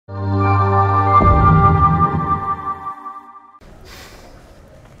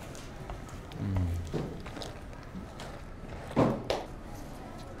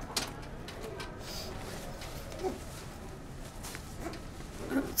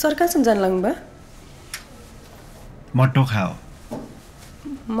Sir कहाँसम्म जान लाग्नुभयो? मटो खाओ।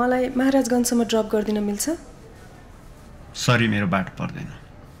 मलाई महाराजगञ्जसम्म ड्रप गरिदिन मिल्छ? सरी मेरो बाटो पर्दैन।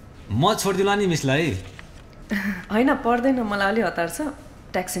 म छोडिदिउँला नि मिसलाई। होइन पर्दैन, मलाई अलि हतार छ,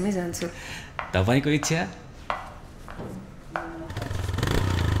 ट्याक्सीमै जान्छु। तपाईँको इच्छा।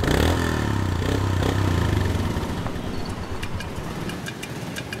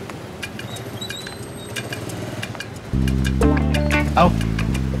 आओ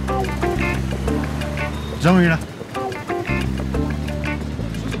जाउँ हिँड।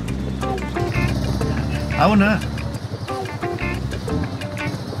 आऊ न।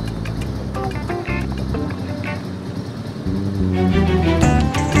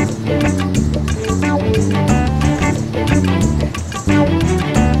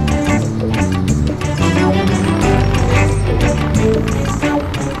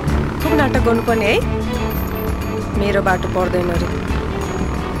 खुब नाटक गर्नुपर्ने है, मेरो बाटो पर्दैन रे।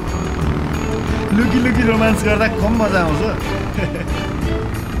 लुकी लुकी रोमान्स गर्दा कम मजा आउँछ।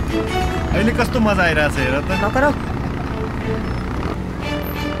 अहिले कस्तो मजा आइरहेछ हेर त। नकर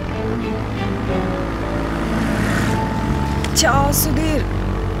चा सुधीर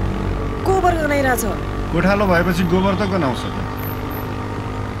गोबर गनाइरहेछ। गोठालो भएपछि गोबर त गनाउँछ त।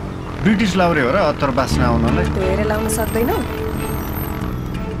 ब्रिटिस लाउरे हो र अत्तर बास्ना आउनलाई। धोएर लाउन सक्दैनौ?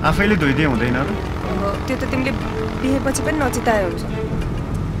 आफैले धोइदिए हुँदैन र? त्यो त तिमीले बिहेपछि पनि नचिताए हुन्छ।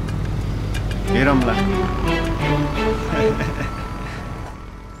 हेरौँला।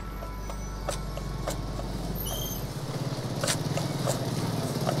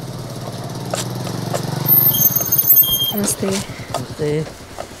 नमस्ते। नमस्ते।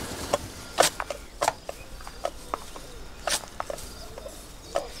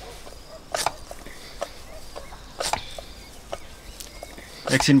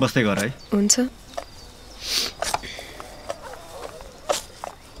 एकछिन बस्दै गर है। हुन्छ।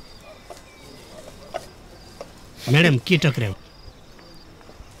 मैडम के टक्राउ?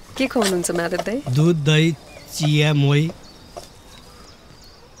 के खुवाउनुहुन्छ माधव दाइ? दूध दही चिया मोही।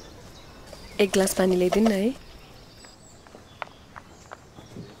 एक ग्लास पानी ल्याइदिनु न है।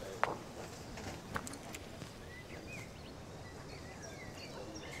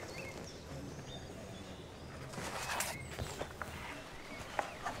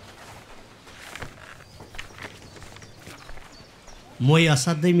 मोही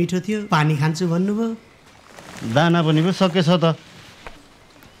असाध्यै मिठो थियो। पानी खान्छु भन्नुभयो। दाना पनि पो सकेछ त।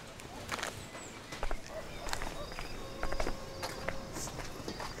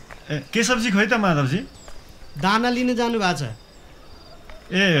 केशवजी खोइ त माधवजी? दाना लिन जानु भएको छ।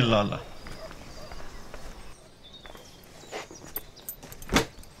 ए ल ल।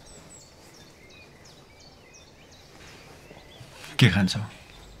 के खान्छौ?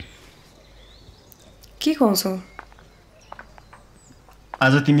 के खुवाउँछौ?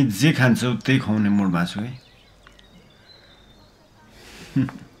 आज तिमी जे खान्छौ त्यही खुवाउने मुडमा छु है।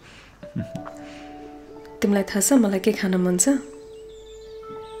 तिमीलाई थाहा छ मलाई के खान मन छ?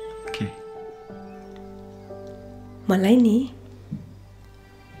 के? मलाई नि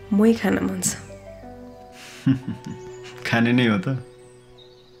मोही खान मन छ। खाने नै हो त।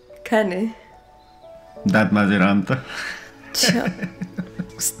 खाने? दाँत माझेर आम त।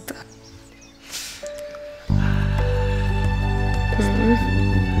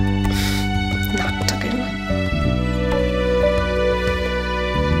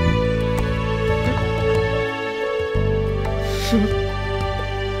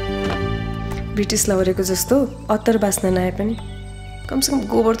 ब्रिटिस लाउरेको जस्तो अत्तर बास्ना नआए पनि कमसेकम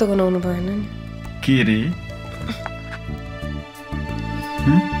गोबर त गनाउनु भएन नि। के रे?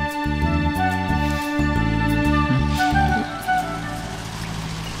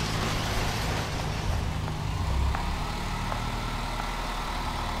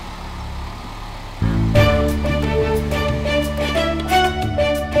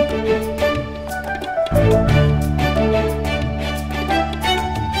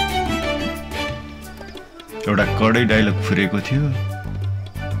 एउटा कडै डायलग फुरेको थियो।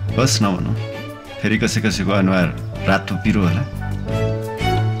 बस नभनौँ, फेरि कसै कसैको अनुहार रातो पिरो होला।